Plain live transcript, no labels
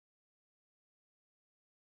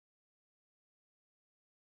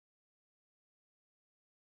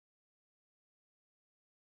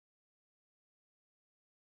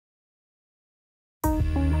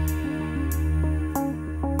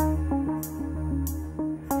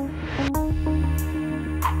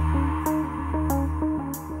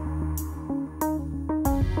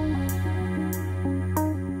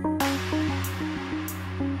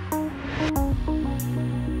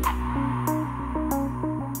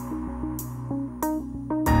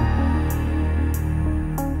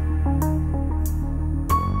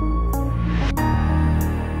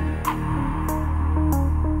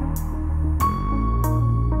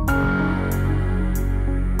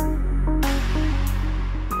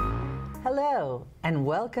Hello, and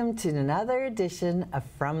welcome to another edition of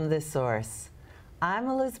From the Source. I'm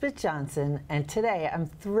Elizabeth Johnson, and today I'm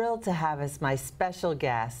thrilled to have as my special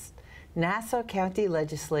guest, Nassau County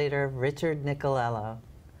Legislator Richard Nicolello.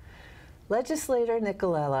 Legislator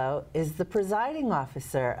Nicolello is the presiding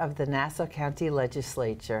officer of the Nassau County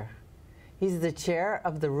Legislature. He's the chair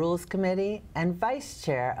of the Rules Committee and vice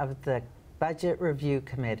chair of the Budget Review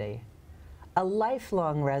Committee. A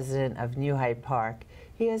lifelong resident of New Hyde Park,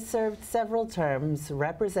 he has served several terms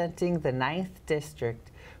representing the 9th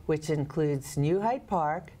District, which includes New Hyde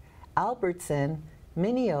Park, Albertson,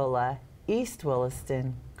 Mineola, East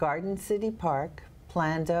Williston, Garden City Park,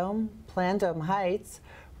 Plandome, Plandome Heights,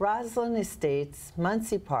 Roslyn Estates,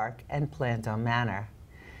 Muncie Park, and Plandome Manor.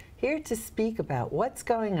 Here to speak about what's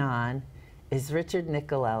going on is Richard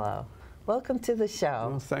Nicolello. Welcome to the show.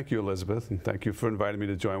 Well, thank you, Elizabeth, and thank you for inviting me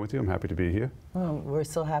to join with you. I'm happy to be here. Well, we're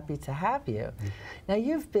so happy to have you. Now,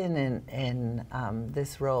 you've been in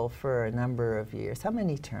this role for a number of years. How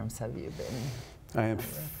many terms have you been? I am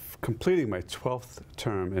completing my 12th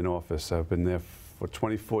term in office. I've been there for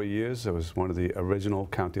 24 years. I was one of the original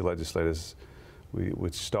county legislators,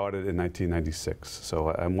 which started in 1996.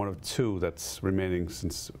 So I'm one of two that's remaining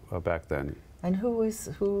since back then. And who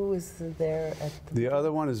was there at the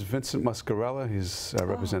other one is Vincent Muscarella. He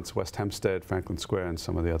represents West Hempstead, Franklin Square, and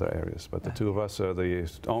some of the other areas. But the two of us are the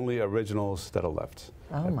only originals that are left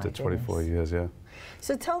after 24 years. Yeah.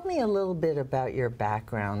 So tell me a little bit about your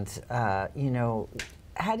background. You know,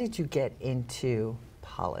 how did you get into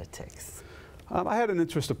politics? I had an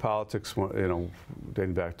interest in politics, you know,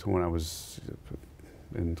 dating back to when I was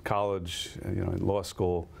in college, you know, in law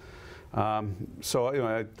school. So, you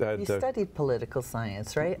know, you studied political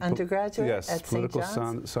science, right? Undergraduate yes, at St. John's? Yes,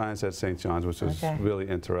 political science at St. John's, which was really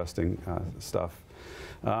interesting stuff.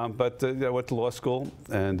 But I went to law school,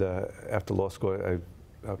 and after law school, I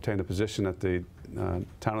obtained a position at the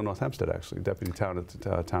town of North Hempstead, actually, deputy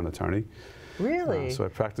town attorney. Really? So I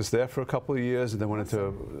practiced there for a couple of years, and then went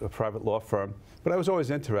into a private law firm. But I was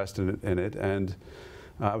always interested in it, and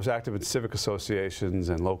I was active in civic associations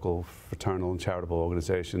and local fraternal and charitable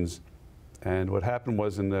organizations. And what happened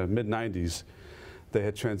was in the mid-90s, they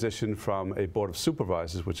had transitioned from a board of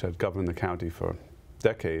supervisors, which had governed the county for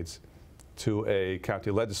decades, to a county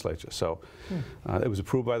legislature. So it was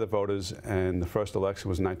approved by the voters, and the first election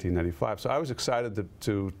was in 1995. So I was excited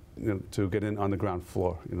to get in on the ground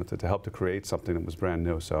floor, you know, to help to create something that was brand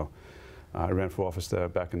new. So I ran for office there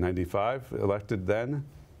back in '95, elected then,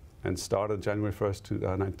 and started January 1st,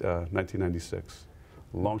 1996,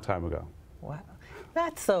 a long time ago. Wow.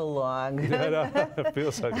 Not so long. Yeah, no, it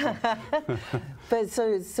feels like it. But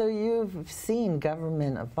so you've seen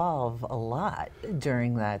government evolve a lot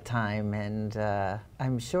during that time, and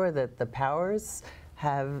I'm sure that the powers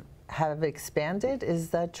have expanded. Is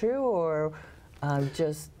that true, or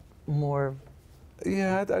just more?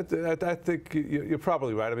 Yeah, I think you're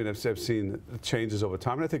probably right. I mean, I've seen changes over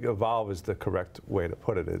time, and I think evolve is the correct way to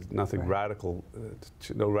put it. Nothing radical,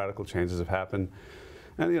 no radical changes have happened.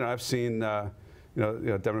 And, you know, I've seen, you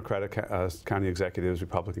know, Democratic county executives,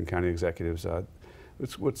 Republican county executives.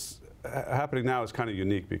 What's happening now is kind of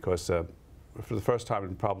unique because for the first time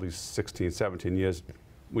in probably 16, 17 years,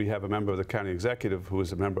 we have a member of the county executive who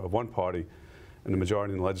is a member of one party, and the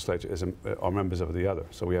majority in the legislature are members of the other.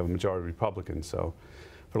 So we have a majority Republican. So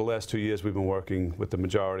for the last 2 years, we've been working with the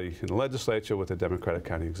majority in the legislature with the Democratic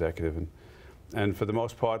county executive. And for the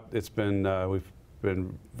most part, it's been, we've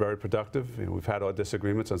been very productive. You know, we've had our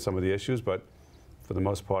disagreements on some of the issues, but for the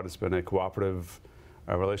most part, it's been a cooperative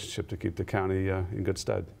relationship to keep the county in good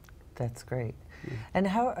stead. That's great. Yeah. And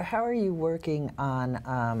how are you working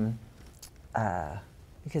on?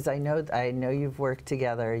 Because I know you've worked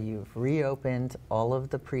together. You've reopened all of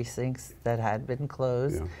the precincts that had been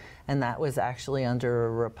closed, and that was actually under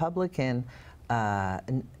a Republican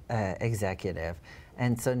executive.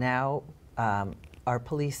 And so now our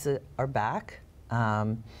police are back.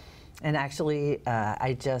 And actually,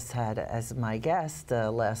 I just had as my guest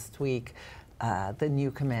last week the new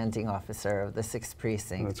commanding officer of the 6th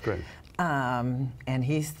Precinct. That's great. And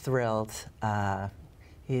he's thrilled.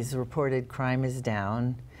 He's reported crime is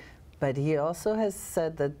down, but he also has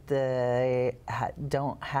said that they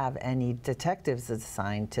don't have any detectives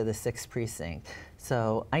assigned to the 6th Precinct.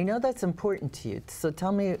 So I know that's important to you. So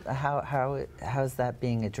tell me how's that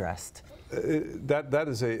being addressed? That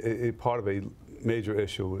is a part of a major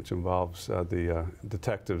issue which involves the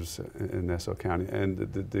detectives in Nassau County, and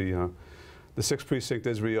the 6th Precinct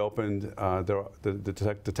is reopened. The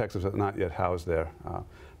detectives are not yet housed there,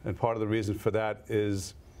 and part of the reason for that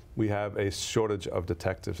is we have a shortage of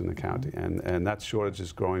detectives in the county, and that shortage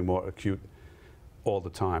is growing more acute all the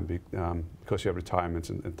time because you have retirements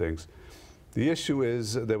and things. The issue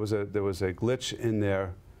is there was a glitch in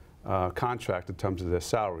their contract in terms of their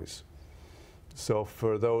salaries. So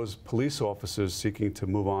for those police officers seeking to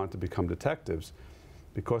move on to become detectives,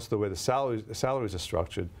 because of the way the salaries are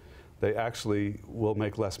structured, they actually will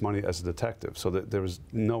make less money as a detective. So that there is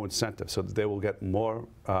no incentive. So that they will get more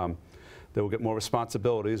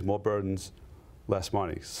responsibilities, more burdens, less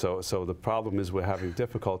money. So the problem is we're having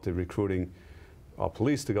difficulty recruiting our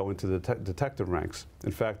police to go into the detective ranks.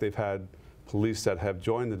 In fact, they've had police that have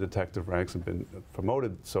joined the detective ranks and been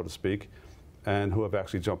promoted, so to speak, and who have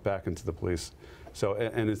actually jumped back into the police. So,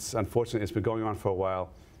 and it's unfortunate, it's been going on for a while.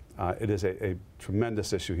 It is a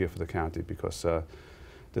tremendous issue here for the county because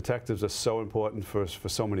detectives are so important for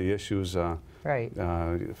so many issues. Right.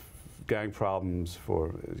 Gang problems,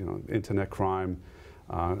 for internet crime,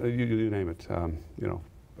 you name it.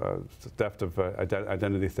 Theft of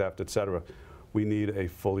identity theft, etc. We need a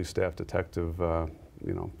fully staffed detective,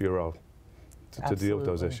 bureau to deal with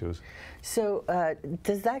those issues. So,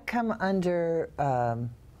 does that come under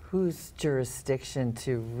whose jurisdiction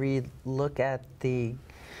to look at the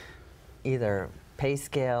either pay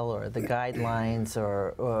scale or the guidelines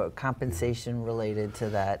or compensation related to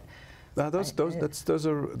that? Those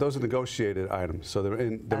are negotiated items, so they're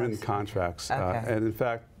in contracts, okay. And in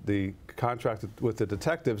fact, the contract with the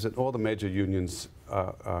detectives at all the major unions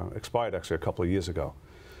expired actually a couple of years ago.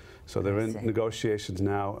 So they're in negotiations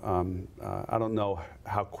now. I don't know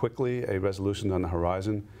how quickly a resolution is on the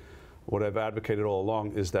horizon. What I've advocated all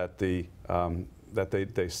along is that they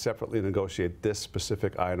separately negotiate this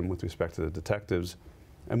specific item with respect to the detectives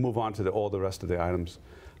and move on to all the rest of the items.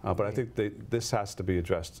 But I think this has to be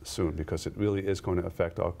addressed soon because it really is going to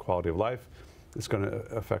affect our quality of life. It's going to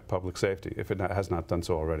affect public safety if it has not done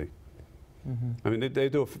so already. Mm-hmm. I mean,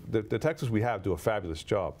 the detectives we have do a fabulous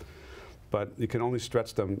job, but you can only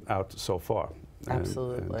stretch them out so far.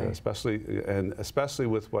 Absolutely. And especially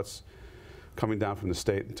with what's coming down from the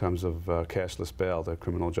state in terms of cashless bail, the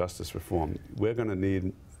criminal justice reform, we're going to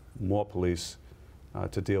need more police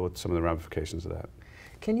to deal with some of the ramifications of that.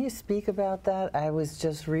 Can you speak about that? I was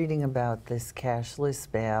just reading about this cashless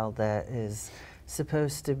bail that is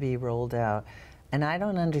supposed to be rolled out, and I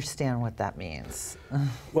don't understand what that means.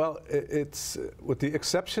 Well, it's with the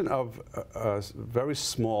exception of a very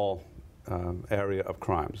small area of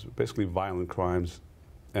crimes, basically violent crimes,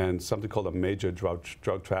 and something called a major drug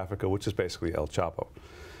trafficker, which is basically El Chapo.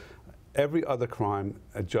 Every other crime,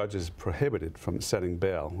 a judge is prohibited from setting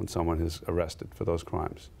bail when someone is arrested for those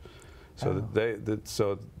crimes. So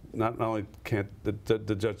so not only can't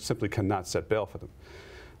the judge simply cannot set bail for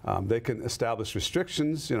them. They can establish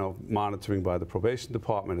restrictions, monitoring by the probation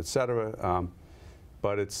department, et cetera.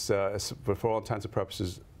 But for all intents and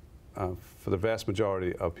purposes, for the vast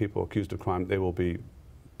majority of people accused of crime, they will be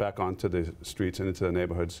back onto the streets and into the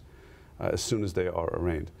neighborhoods as soon as they are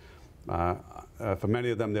arraigned. For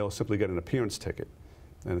many of them, they'll simply get an appearance ticket,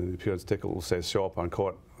 and the appearance ticket will say show up on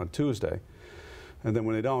court on Tuesday. And then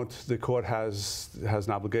when they don't, the court has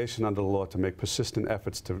an obligation under the law to make persistent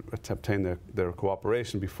efforts to obtain their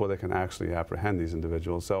cooperation before they can actually apprehend these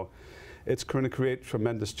individuals. So it's going to create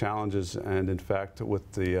tremendous challenges. And in fact,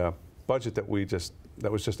 with the budget that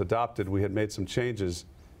was just adopted, we had made some changes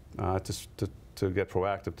to get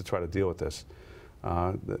proactive to try to deal with this.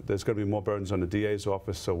 There's going to be more burdens on the DA's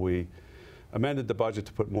office, so we amended the budget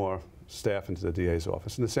to put more staff into the DA's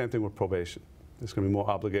office. And the same thing with probation. There's going to be more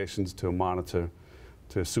obligations to monitor,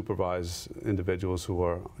 to supervise individuals who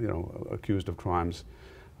are, accused of crimes.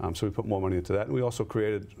 So we put more money into that. And we also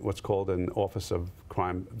created what's called an Office of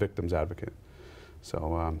Crime Victims Advocate.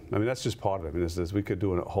 So, I mean, that's just part of it. I mean, we could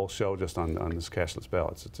do a whole show just on this cashless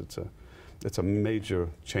bail. It's a major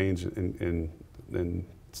change in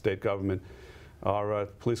state government. Our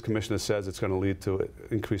police commissioner says it's going to lead to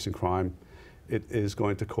increasing crime. It is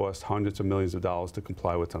going to cost hundreds of millions of dollars to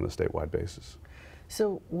comply with on a statewide basis.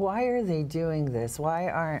 So why are they doing this? Why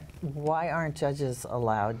aren't judges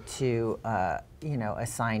allowed to,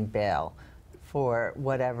 assign bail for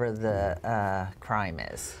whatever the crime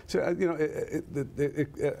is? So,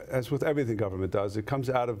 as with everything government does, it comes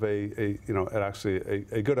out of actually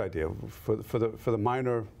a good idea for the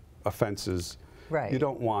minor offenses. Right. You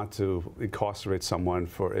don't want to incarcerate someone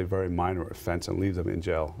for a very minor offense and leave them in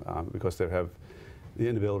jail because they have the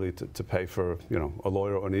inability to pay for, a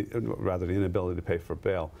lawyer, or rather the inability to pay for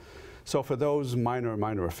bail. So for those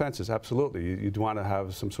minor offenses, absolutely, you'd want to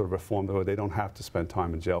have some sort of reform where they don't have to spend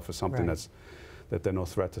time in jail for something that they're no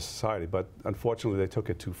threat to society. But unfortunately, they took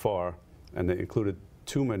it too far, and they included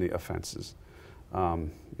too many offenses.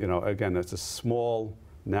 Again, it's a small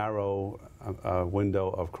narrow window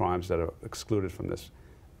of crimes that are excluded from this.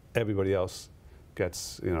 Everybody else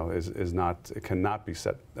gets, is not, it cannot be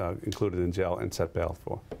included in jail and set bail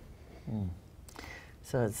for. Mm.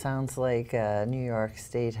 So it sounds like New York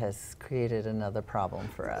State has created another problem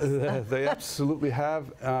for us. They absolutely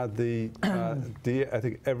have. I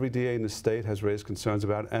think every DA in the state has raised concerns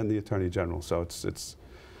about it, and the Attorney General. So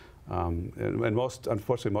and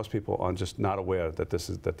unfortunately, most people are just not aware that this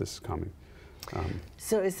is coming.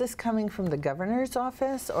 So is this coming from the governor's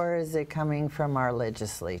office, or is it coming from our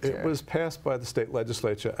legislature? It was passed by the state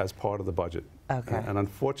legislature as part of the budget. Okay. And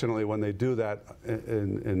unfortunately, when they do that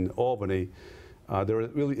in Albany, there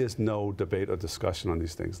really is no debate or discussion on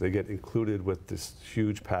these things. They get included with this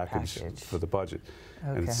huge package. For the budget.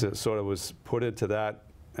 Okay. And it sort of was put into that,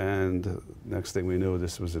 and next thing we knew,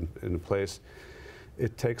 this was in place.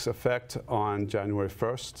 It takes effect on January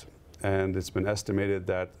 1st, and it's been estimated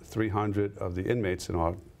that 300 of the inmates in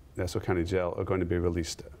our Nassau County Jail are going to be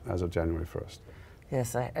released as of January 1st.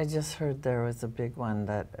 Yes, I just heard there was a big one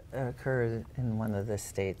that occurred in one of the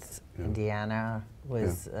states. Yeah. Indiana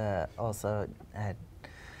was also had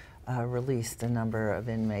released a number of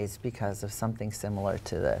inmates because of something similar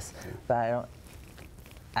to this. Yeah. But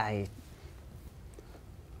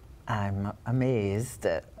I'm amazed.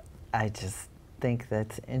 I just think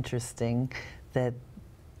that's interesting that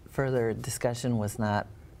further discussion was not,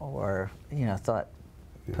 or thought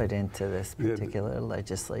put into this particular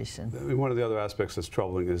legislation. I mean, one of the other aspects that's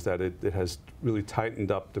troubling is that it has really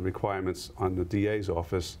tightened up the requirements on the DA's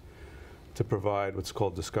office to provide what's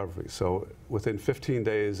called discovery. So within 15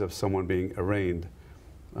 days of someone being arraigned,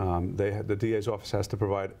 the DA's office has to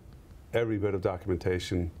provide every bit of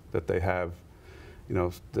documentation that they have.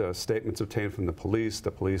 The statements obtained from the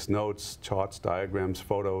police notes, charts, diagrams,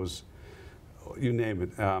 photos, you name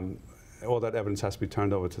it. All that evidence has to be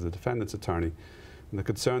turned over to the defendant's attorney. And the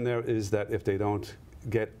concern there is that if they don't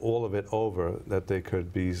get all of it over, that they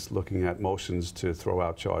could be looking at motions to throw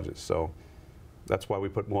out charges. So that's why we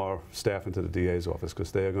put more staff into the DA's office,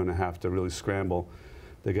 because they are going to have to really scramble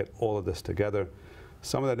to get all of this together.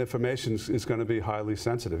 Some of that information is going to be highly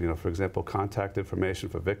sensitive, for example, contact information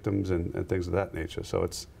for victims and things of that nature. So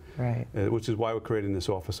it's, right. Which is why we're creating this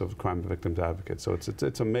Office of Crime Victims Advocate. So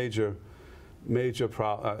it's a major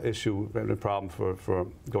issue and a problem for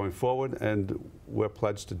going forward, and we're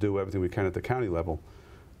pledged to do everything we can at the county level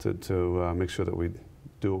to make sure that we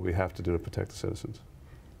do what we have to do to protect the citizens.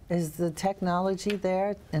 Is the technology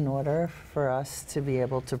there in order for us to be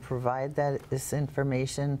able to provide this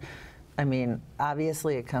information? I mean,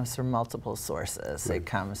 obviously it comes from multiple sources. Right. It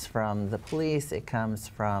comes from the police, it comes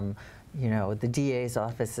from, the DA's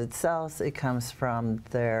office itself, it comes from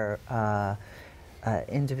their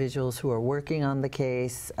individuals who are working on the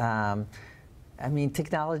case. I mean,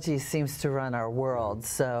 technology seems to run our world.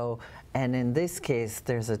 So, and in this case,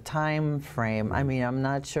 there's a time frame. I mean, I'm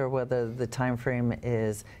not sure whether the time frame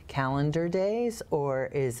is calendar days or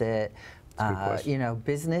is it,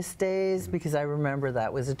 business days, because I remember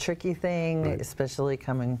that was a tricky thing, right. Especially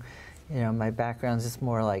coming, my background's just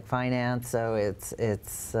more like finance, so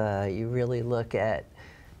it's you really look at,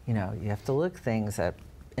 you have to look things at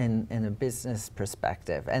in a business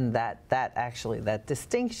perspective, and that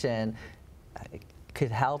distinction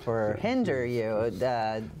could help or hinder you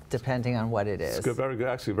depending on what it is. It's good,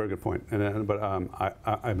 actually a very good point. But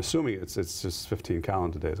I'm assuming it's just 15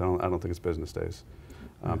 calendar days. I don't think it's business days.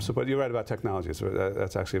 But you're right about technology. So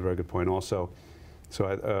that's actually a very good point also.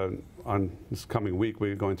 So on this coming week,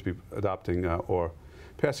 we're going to be adopting or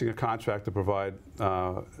passing a contract to provide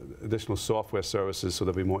additional software services, so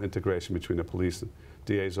there'll be more integration between the police, and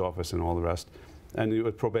DA's office, and all the rest. And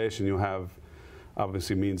with probation, you have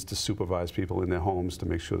obviously means to supervise people in their homes to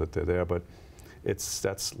make sure that they're there. But it's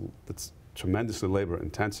tremendously labor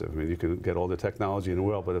intensive. I mean, you can get all the technology in the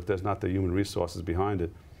world, but if there's not the human resources behind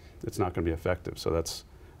it, it's not going to be effective. So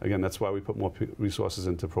that's why we put more resources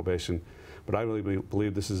into probation. But I really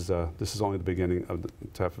believe this is only the beginning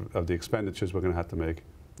of the expenditures we're going to have to make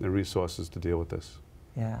and resources to deal with this.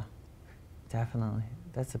 Yeah, definitely.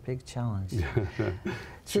 That's a big challenge.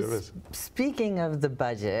 Sure is. Speaking of the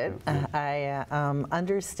budget, I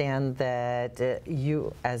understand that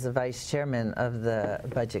you, as a vice chairman of the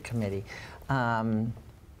budget committee, had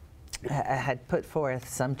put forth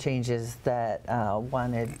some changes that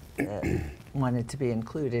wanted to be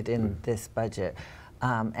included in this budget.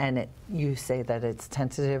 And you say that it's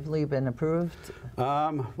tentatively been approved?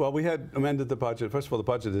 Well, we had amended the budget. First of all, the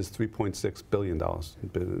budget is $3.6 billion,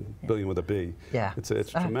 billion with a B. Yeah. It's a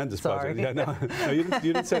tremendous sorry. budget. Yeah, no, you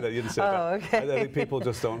didn't say that. You didn't say that. Okay. I think people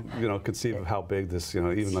just don't, conceive of how big this,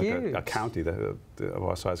 even like a county that of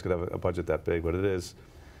our size could have a budget that big, but it is.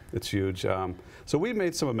 It's huge. So we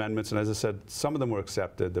made some amendments, and as I said, some of them were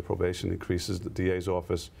accepted. The probation increases, the DA's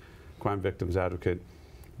office, crime victims advocate,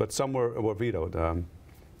 but some were vetoed.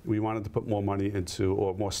 We wanted to put more money into,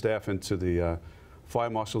 or more staff into the fire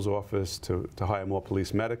marshal's office to hire more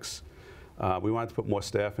police medics. We wanted to put more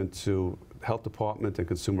staff into health department and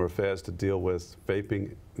consumer affairs to deal with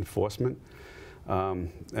vaping enforcement,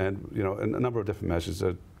 and a number of different measures.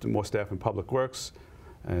 More staff in public works,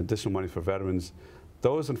 and additional money for veterans.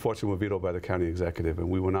 Those, unfortunately, were vetoed by the county executive, and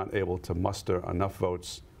we were not able to muster enough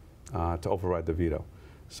votes to override the veto.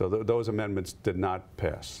 So those amendments did not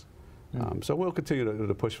pass. So we'll continue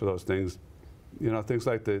to push for those things. Things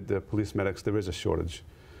like the police medics, there is a shortage.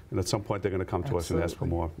 And at some point, they're going to come to us and ask for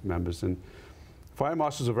more members. And fire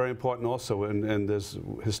marshals are very important also, and there's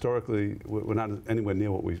historically, we're not anywhere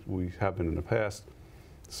near what we have been in the past.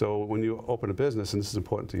 So when you open a business, and this is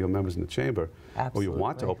important to your members in the chamber, or you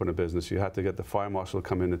want to open a business, you have to get the fire marshal to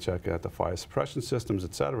come in and check out the fire suppression systems,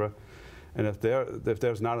 et cetera. And if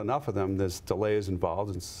there's not enough of them, there's delays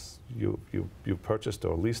involved. And you purchased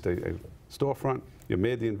or leased a storefront, you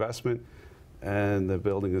made the investment, and the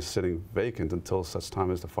building is sitting vacant until such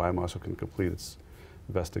time as the fire marshal can complete its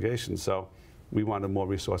investigation. So we wanted more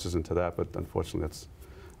resources into that, but unfortunately that's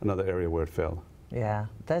another area where it failed. Yeah,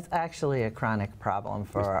 that's actually a chronic problem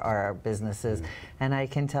for our businesses. And I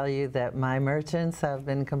can tell you that my merchants have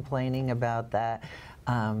been complaining about that.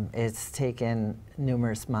 It's taken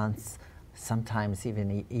numerous months, sometimes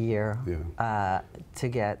even a year, to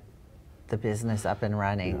get the business up and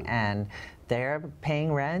running. And they're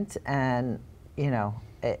paying rent, and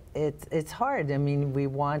it's hard. I mean, we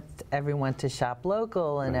want everyone to shop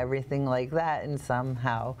local and everything like that, and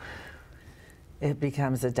somehow it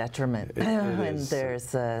becomes a detriment when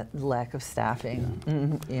there's a lack of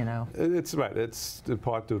staffing. It's right. It's in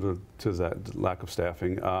part due to that lack of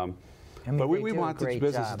staffing. But we want these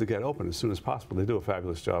businesses to get open as soon as possible. They do a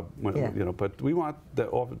fabulous job, but we want the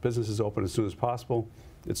businesses open as soon as possible.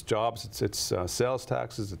 It's jobs, it's sales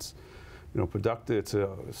taxes, it's productive. It's a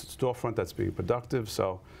storefront that's being productive.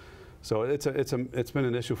 So it's been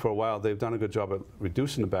an issue for a while. They've done a good job at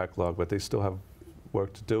reducing the backlog, but they still have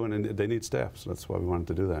work to do, and they need staff. So that's why we wanted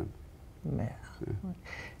to do that. Yeah.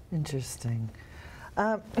 Interesting.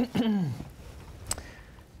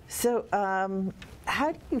 So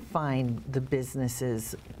how do you find the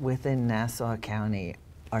businesses within Nassau County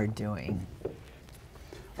are doing?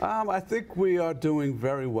 I think we are doing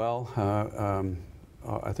very well.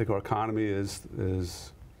 I think our economy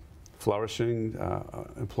is flourishing.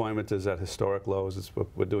 Employment is at historic lows.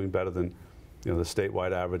 We're doing better than the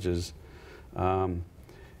statewide averages.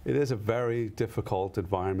 It is a very difficult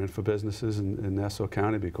environment for businesses in Nassau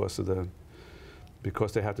County because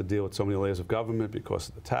they have to deal with so many layers of government, because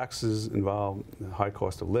of the taxes involved, the high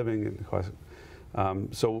cost of living.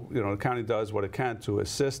 So the county does what it can to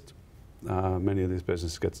assist many of these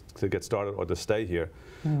businesses to get started or to stay here.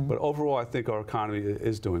 But overall, I think our economy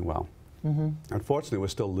is doing well. Unfortunately, we're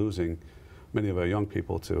still losing many of our young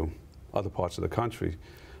people to other parts of the country.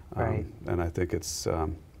 And I think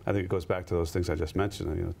it goes back to those things I just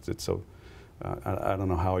mentioned. It's so I don't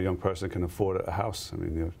know how a young person can afford a house. I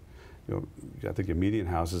mean, I think your median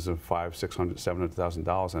houses are $500,000, $600,000,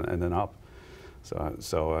 $700,000 and then up.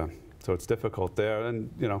 So it's difficult there, and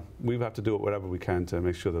we have to do whatever we can to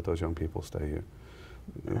make sure that those young people stay here.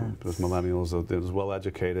 Those millennials are as well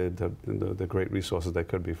educated, the great resources they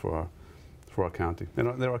could be for our county.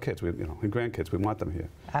 And they're our kids, and grandkids. We want them here.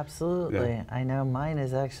 Absolutely. Yeah. I know mine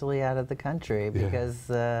is actually out of the country because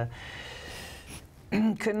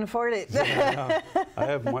couldn't afford it. I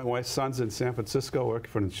have my son's in San Francisco working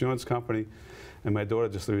for an insurance company, and my daughter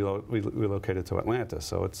just relocated to Atlanta.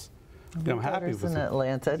 So it's. I'm happy with in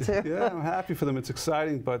Atlanta too. Yeah, I'm happy for them. It's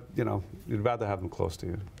exciting, but you'd rather have them close to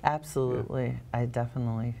you. Absolutely, yeah. I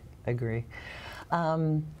definitely agree.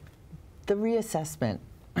 The reassessment.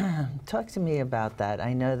 Talk to me about that.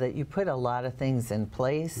 I know that you put a lot of things in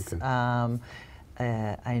place. Okay.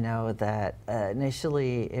 I know that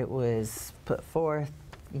initially it was put forth,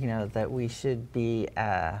 that we should be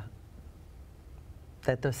that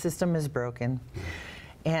the system is broken.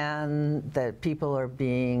 And that people are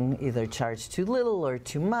being either charged too little or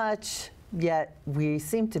too much, yet we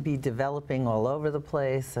seem to be developing all over the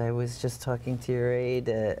place. I was just talking to your aide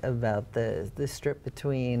about the strip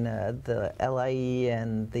between the LIE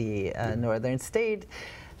and the Northern State,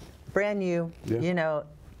 brand new. Yeah.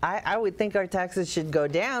 I would think our taxes should go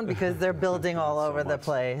down because they're building all over the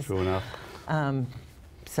place. True enough.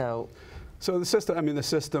 So the system. I mean, the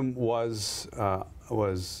system was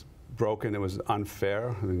broken. It was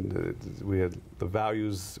unfair. I mean, the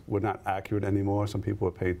values were not accurate anymore. Some people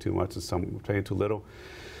were paying too much and some were paying too little.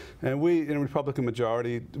 And we, in a Republican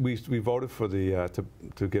majority, we voted for the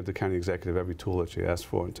to give the county executive every tool that she asked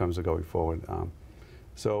for in terms of going forward.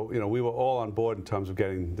 So we were all on board in terms of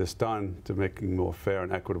getting this done to making more fair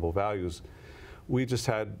and equitable values. We just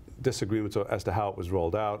had disagreements as to how it was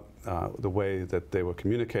rolled out, the way that they were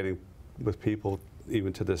communicating with people,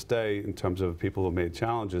 even to this day, in terms of people who made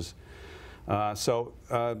challenges. So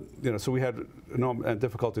we had enormous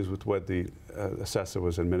difficulties with the way the assessor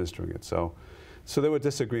was administering it. So there were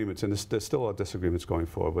disagreements, and there still are disagreements going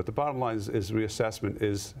forward. But the bottom line is reassessment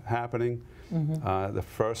is happening. Mm-hmm. The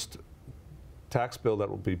first tax bill that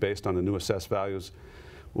will be based on the new assessed values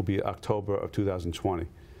will be October of 2020.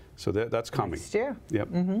 So that's coming. Next year. Yep.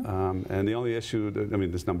 Mm-hmm. And the only issue, I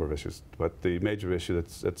mean, there's a number of issues, but the major issue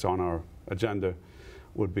that's on our agenda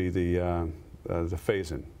would be the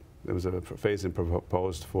phase-in. There was a phase-in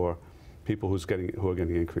proposed for people who are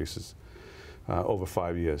getting increases over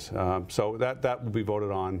 5 years. So that will be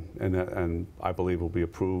voted on, and I believe will be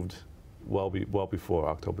approved well before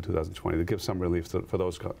October 2020 to give some relief for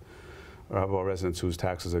those of our residents whose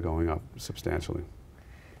taxes are going up substantially.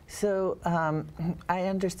 So I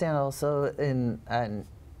understand also in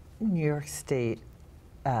New York State,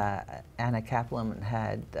 Anna Kaplan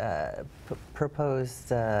had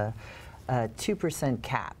proposed a 2%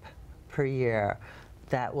 cap per year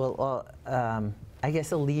that will, I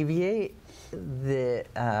guess, alleviate the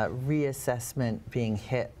reassessment being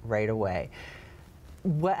hit right away.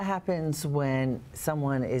 What happens when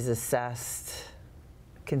someone is assessed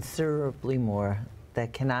considerably more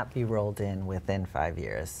that cannot be rolled in within 5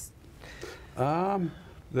 years? The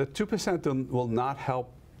 2% will not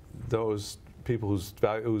help those people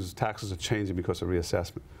whose taxes are changing because of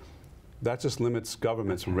reassessment. That just limits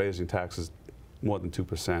governments from raising taxes more than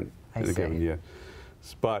 2% in a given year.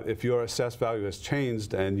 But if your assessed value has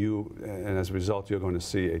changed and as a result you're going to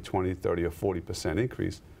see a 20, 30, or 40%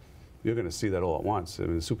 increase, you're going to see that all at once. I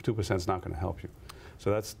mean, the 2% is not going to help you. So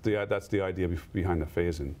that's the idea behind the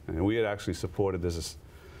phase-in. And we had actually supported this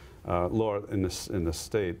law in the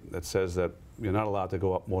state that says that you're not allowed to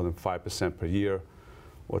go up more than 5% per year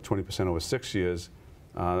or 20% over 6 years.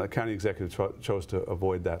 The county executive chose to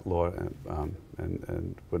avoid that law,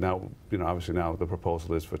 but now, obviously now the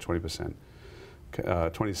proposal is for 20%.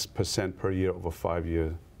 20% per year over a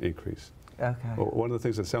 5-year increase. Okay. Well, one of the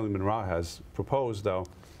things that Assemblyman Rao has proposed, though,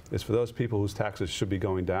 is for those people whose taxes should be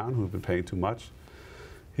going down, who've been paying too much,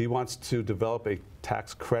 he wants to develop a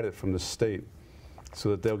tax credit from the state so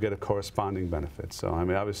that they'll get a corresponding benefit. So, I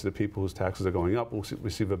mean, obviously the people whose taxes are going up will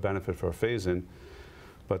receive a benefit for a phase-in,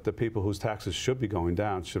 but the people whose taxes should be going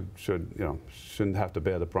down shouldn't have to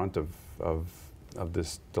bear the brunt of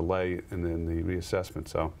this delay in the reassessment.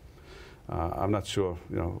 So. I'm not sure.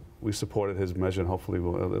 We supported his measure, and hopefully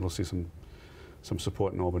it'll see some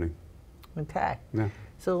support in Albany. Okay. Yeah.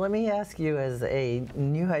 So let me ask you, as a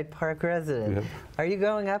New Hyde Park resident, are you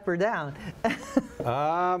going up or down?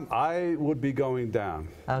 I would be going down.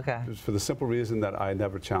 Okay. Just for the simple reason that I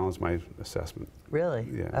never challenged my assessment. Really?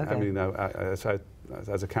 Yeah. Okay. I mean,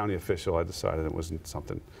 as a county official, I decided it wasn't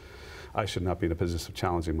something. I should not be in a position of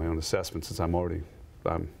challenging my own assessment, since I'm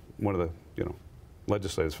one of the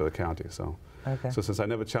legislators for the county. So, so since I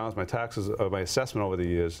never challenged my taxes or my assessment over the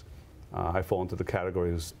years, I fall into the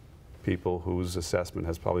category of people whose assessment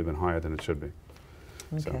has probably been higher than it should be.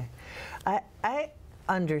 Okay. So. I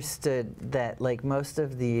understood that, like most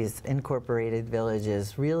of these incorporated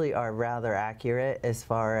villages, really are rather accurate as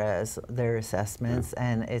far as their assessments,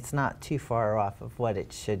 and it's not too far off of what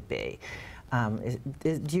it should be.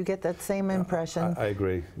 Do you get that same impression? I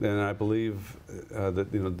agree, and I believe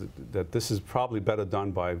that this is probably better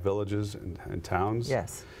done by villages and towns.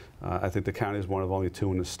 Yes. I think the county is one of only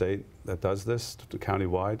 2 in the state that does this,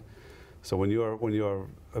 county-wide. So when you're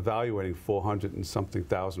evaluating 400 and something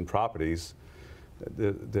thousand properties,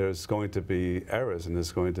 there's going to be errors, and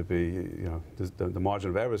there's going to be the margin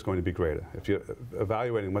of error is going to be greater. If you're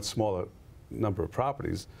evaluating a much smaller number of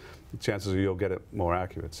properties, the chances are you'll get it more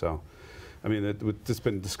accurate. So. I mean, it's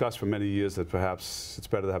been discussed for many years that perhaps it's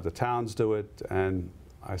better to have the towns do it, and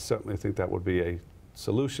I certainly think that would be a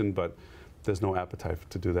solution, but there's no appetite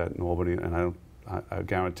to do that in Albany, and I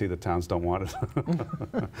guarantee the towns don't want it.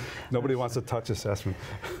 Nobody wants to touch assessment.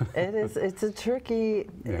 It's a tricky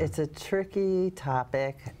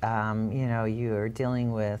topic. You're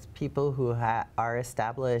dealing with people who are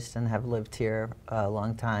established and have lived here a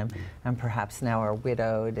long time, and perhaps now are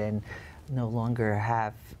widowed and no longer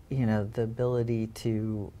have the ability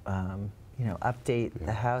to update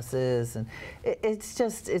the houses, and it's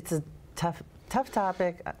a tough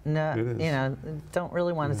topic. No, don't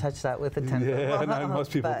really want to touch that with a 10-foot Yeah, no,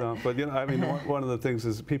 most people don't. But I mean, one of the things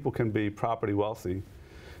is people can be property wealthy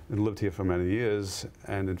and lived here for many years,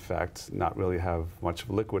 and in fact not really have much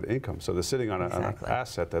liquid income. So they're sitting on, on an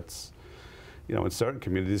asset that's, you know, in certain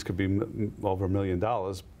communities could be over $1 million,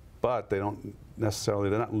 but they don't necessarily,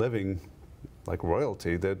 they're not living like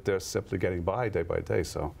royalty. They're simply getting by day.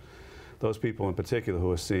 So those people in particular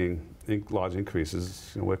who are seeing large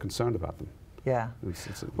increases, you know, we're concerned about them. Yeah.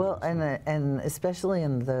 Well, and especially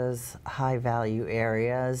in those high value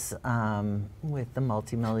areas with the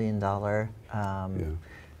multi-million-dollar,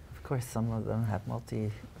 of course, some of them have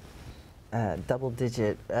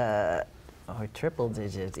double-digit or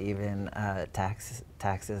triple-digit even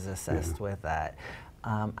taxes assessed with that.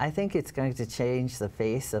 I think it's going to change the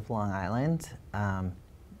face of Long Island.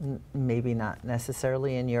 Maybe not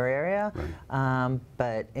necessarily in your area,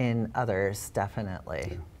 but in others, definitely.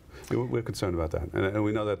 Yeah. We're concerned about that, and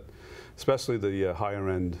we know that, especially the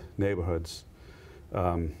higher-end neighborhoods.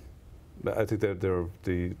 I think that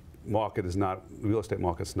the market is not, real estate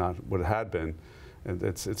market's not what it had been, and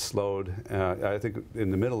it's slowed. I think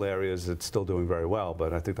in the middle areas it's still doing very well,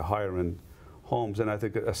 but I think the higher-end homes, and I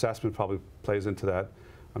think assessment probably plays into that.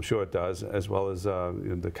 I'm sure it does, as well as you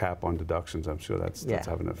know, the cap on deductions. I'm sure that's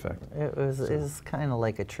having an effect. It was kind of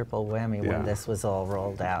like a triple whammy when this was all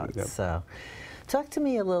rolled out. So, talk to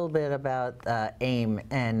me a little bit about AIM.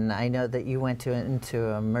 And I know that you went into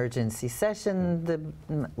emergency session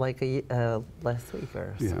like last week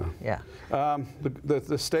or so.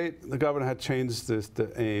 The state, the governor had changed the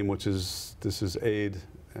AIM, which is aid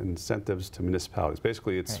and incentives to municipalities.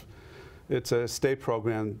 Basically, it's a state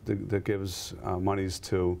program that gives monies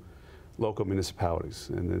to local municipalities.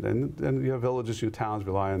 And your villages, your towns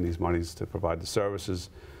rely on these monies to provide the services.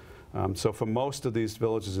 So for most of these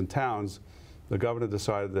villages and towns, the governor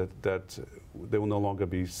decided that they will no longer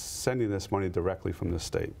be sending this money directly from the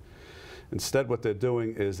state. Instead, what they're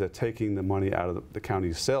doing is they're taking the money out of the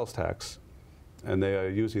county's sales tax, and they are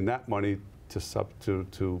using that money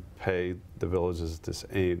to pay the villages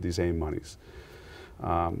these AIM monies.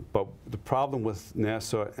 But the problem with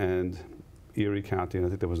Nassau and Erie County, and I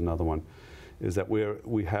think there was another one, is that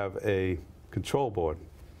we have a control board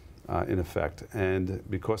in effect. And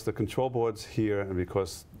because the control board's here, and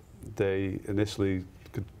because they initially,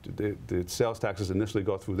 the sales taxes initially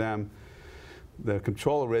go through them, the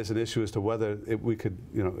comptroller raised an issue as to whether we could,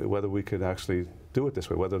 whether we could actually do it this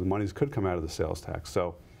way, whether the monies could come out of the sales tax.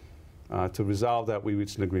 So to resolve that, we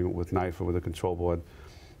reached an agreement with NIFA, with the control board,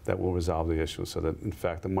 that will resolve the issue, so that in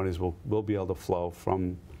fact the monies will be able to flow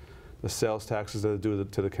from the sales taxes that are due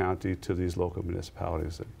to the county to these local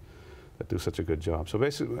municipalities that do such a good job. So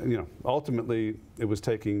basically, ultimately it was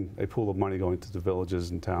taking a pool of money going to the villages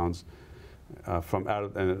and towns from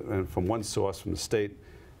from one source, from the state,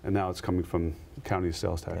 and now it's coming from county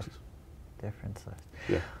sales taxes. Different source.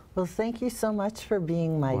 Yeah. Well, thank you so much for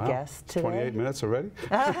being my guest today. 28 minutes already?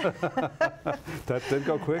 That did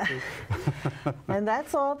go quickly. And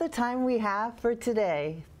that's all the time we have for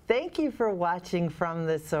today. Thank you for watching From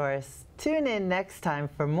the Source. Tune in next time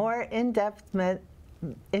for more in-depth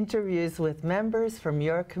interviews with members from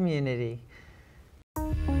your community.